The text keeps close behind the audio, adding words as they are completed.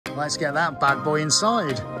let's get that bad boy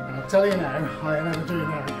inside. And I'll tell you now, I am never doing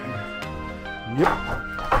that again. Yep.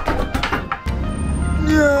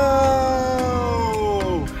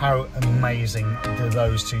 No! How amazing do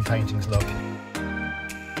those two paintings look?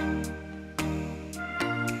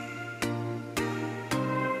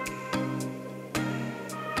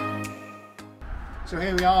 So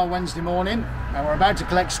here we are Wednesday morning, and we're about to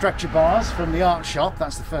collect stretcher bars from the art shop.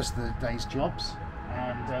 That's the first of the day's jobs.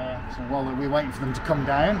 And so while we're waiting for them to come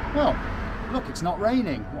down, well, look, it's not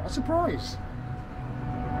raining. What a surprise.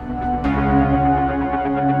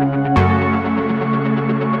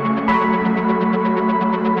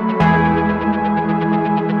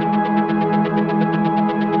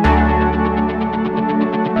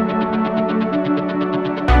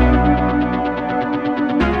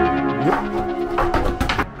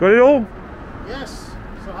 Got it all? Yes,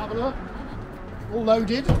 so have a look. All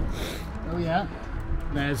loaded. Oh yeah.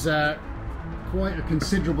 There's quite a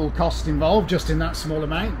considerable cost involved just in that small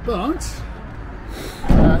amount, but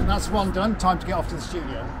that's one done. Time to get off to the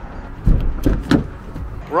studio.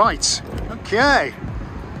 Right, okay.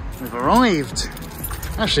 We've arrived.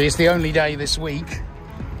 Actually, it's the only day this week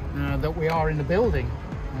that we are in the building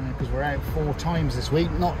because we're out 4 times this week.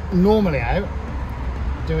 Not normally out,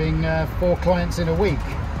 doing 4 clients in a week.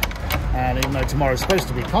 And even though tomorrow's supposed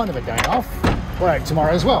to be kind of a day off, we're out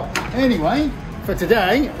tomorrow as well. Anyway, for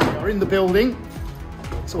today, we are in the building,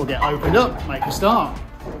 so we'll get opened up, make a start.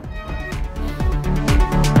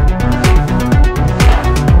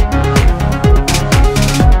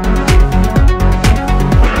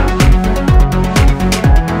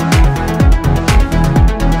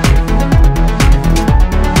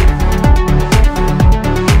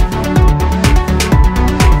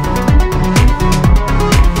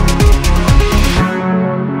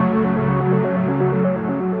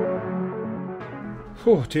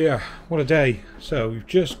 Oh dear, what a day. So we've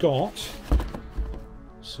just got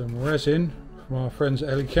some resin from our friends at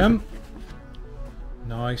Elechem.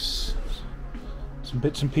 Nice. Some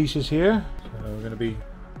bits and pieces here. So we're going to be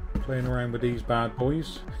playing around with these bad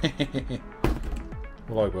boys.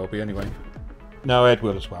 Well, I will be anyway. No, Ed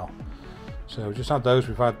will as well. So we just had those.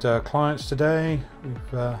 We've had clients today.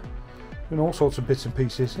 We've done all sorts of bits and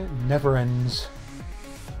pieces. It never ends.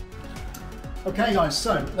 Okay guys,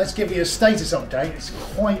 so let's give you a status update. It's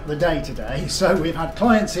quite the day today. So we've had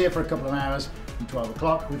clients here for a couple of hours from 12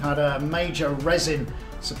 o'clock. We've had a major resin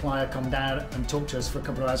supplier come down and talk to us for a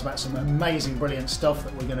couple of hours about some amazing, brilliant stuff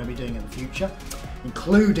that we're going to be doing in the future,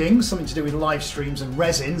 including something to do with live streams and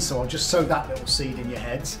resin. So I'll just sow that little seed in your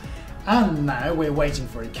heads. And now we're waiting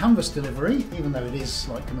for a canvas delivery, even though it is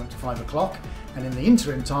like coming up to 5 o'clock. And in the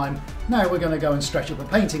interim time, now we're going to go and stretch up a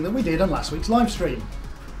painting that we did on last week's live stream.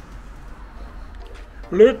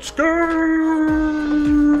 Let's go!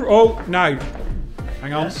 Oh, no.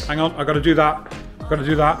 Hang on, yes. Hang on. I've got to do that. I've got to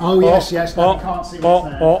do that. Oh, yes, yes. No, you can't see what's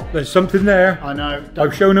there. Oh, there's something there. I know.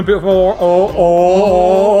 I've shown a bit of... No.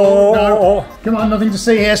 Come on, nothing to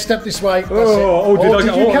see here. Step this way. Did I don't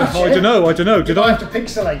know. Did I have to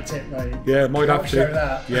pixelate it, mate? Yeah, might have to. Show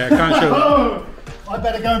that. Yeah, can't show that. I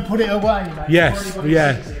better go and put it away, mate. Yes,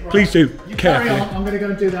 yeah. Right. Please do. You carefully. Carry on. I'm going to go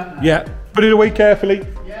and do that now. Yeah, put it away carefully.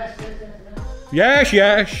 Yes.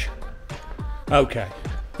 Yes. Okay.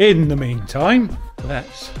 In the meantime,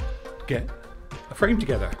 let's get a frame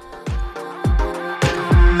together.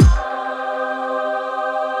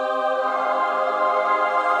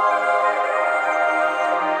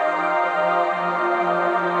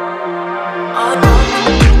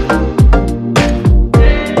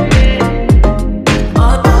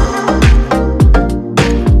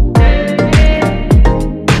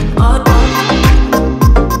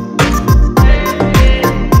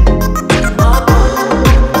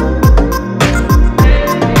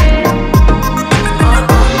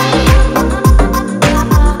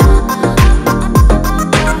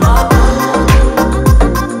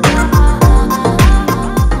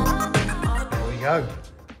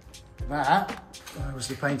 That was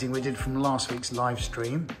the painting we did from last week's live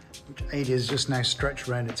stream, which Ada has just now stretched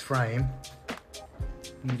around its frame.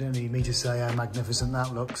 You don't need me to say how magnificent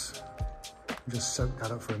that looks. Just soak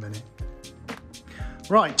that up for a minute.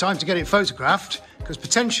 Right, time to get it photographed, because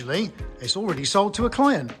potentially it's already sold to a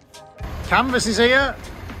client. Canvas is here.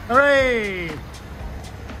 Hooray!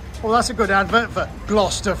 Well, that's a good advert for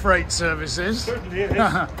Gloucester Freight Services. Certainly is.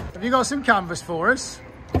 Have you got some canvas for us?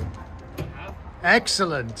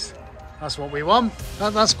 Excellent. That's what we want.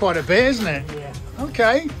 That's quite a bit, isn't it? Yeah.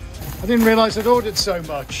 Okay. I didn't realise I'd ordered so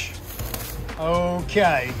much.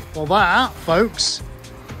 Okay. Well, that, folks,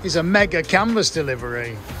 is a mega canvas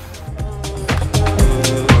delivery.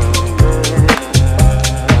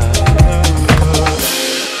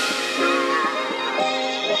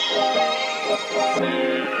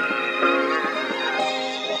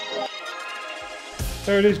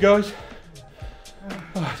 There it is, guys.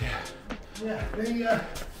 Oh dear. Yeah,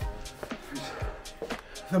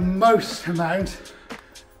 the most amount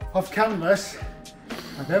of canvas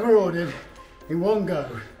I've ever ordered in one go.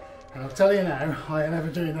 And I'll tell you now, I ain't never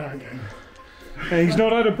doing that again. Hey, he's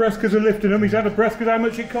not out of breath because of lifting them, he's out of breath because how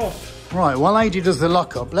much it cost. Right, while AJ does the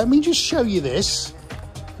lockup, let me just show you this.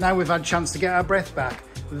 Now we've had a chance to get our breath back.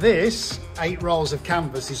 This 8 rolls of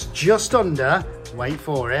canvas is just under, wait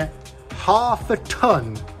for it, 1/2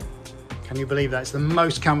 ton. Can you believe that? It's the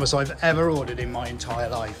most canvas I've ever ordered in my entire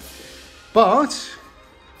life. But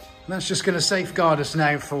that's just going to safeguard us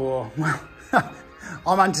now for, well,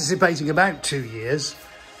 I'm anticipating about 2 years.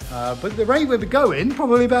 But the rate we're going,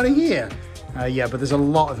 probably about a year. Yeah, but there's a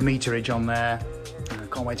lot of meterage on there.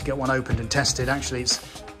 Can't wait to get one opened and tested. Actually, it's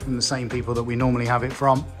from the same people that we normally have it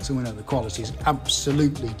from, so we know the quality is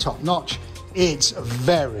absolutely top notch. It's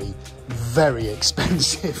very, very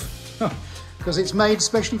expensive because it's made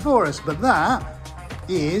especially for us, but that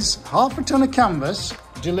is 1/2 ton of canvas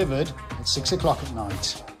delivered at 6 o'clock at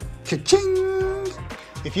night. Ka-ching!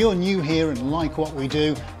 If you're new here and like what we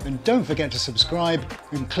do, then don't forget to subscribe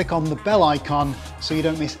and click on the bell icon so you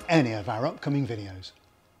don't miss any of our upcoming videos.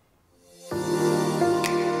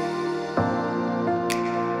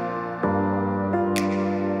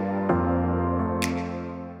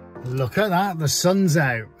 Look at that, the sun's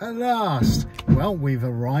out at last. Well, we've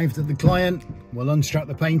arrived at the client. We'll unstrap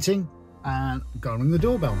the painting and go and ring the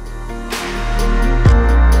doorbell.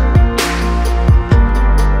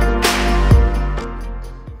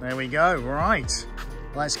 There we go, right.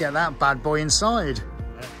 Let's get that bad boy inside.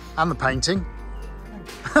 And the painting.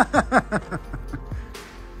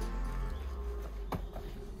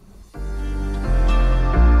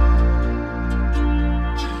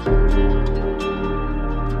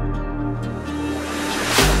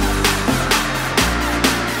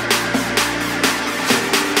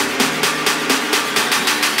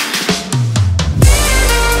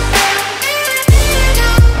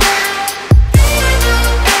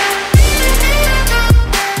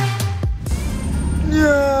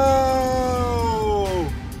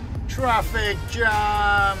 Traffic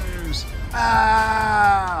jams!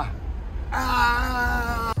 Ah!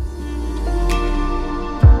 Ah!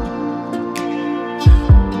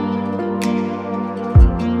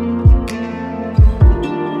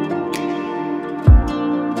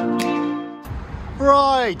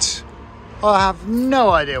 Right, I have no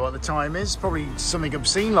idea what the time is, probably something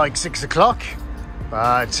obscene like 6 o'clock,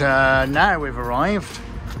 but now we've arrived.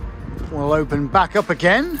 We'll open back up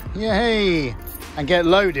again, yay, and get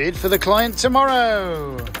loaded for the client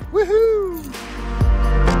tomorrow. Woohoo!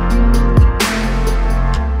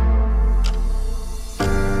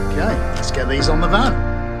 Okay, let's get these on the van.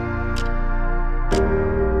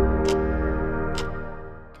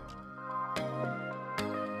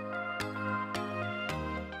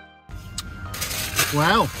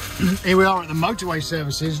 Well, here we are at the motorway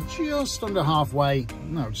services, just under halfway,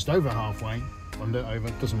 no, just over halfway, under, over,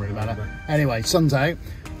 doesn't really matter. Anyway, sun's out.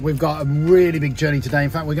 We've got a really big journey today. In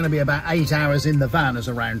fact, we're going to be about 8 hours in the van as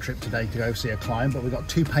a round trip today to go see a client, but we've got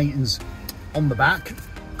 2 paintings on the back.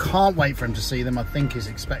 Can't wait for him to see them. I think he's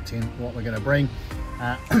expecting what we're going to bring.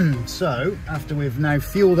 So, after we've now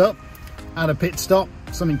fueled up, had a pit stop,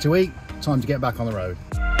 something to eat, time to get back on the road.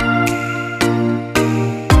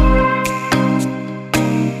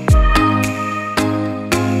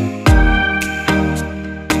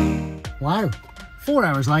 Wow, 4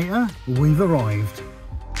 hours later, we've arrived.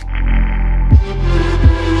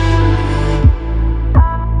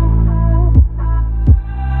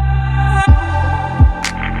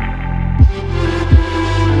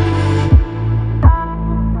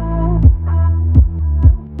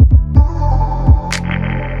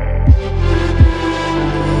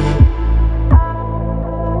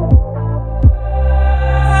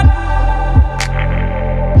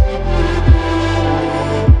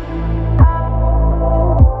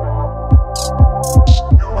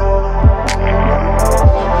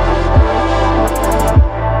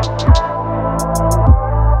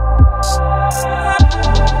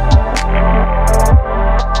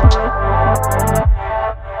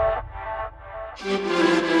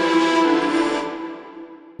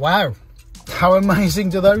 Wow, how amazing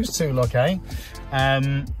do those two look, eh?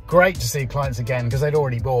 Great to see clients again because they'd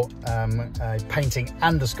already bought a painting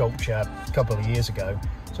and a sculpture a couple of years ago.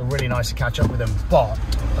 So really nice to catch up with them. But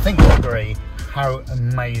I think you'll agree, how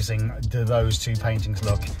amazing do those 2 paintings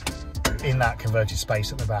look in that converted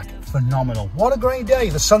space at the back. Phenomenal. What a great day.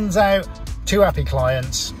 The sun's out, 2 happy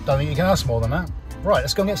clients. Don't think you can ask more than that. Right,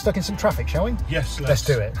 let's go and get stuck in some traffic, shall we? Yes, let's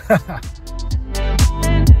do it.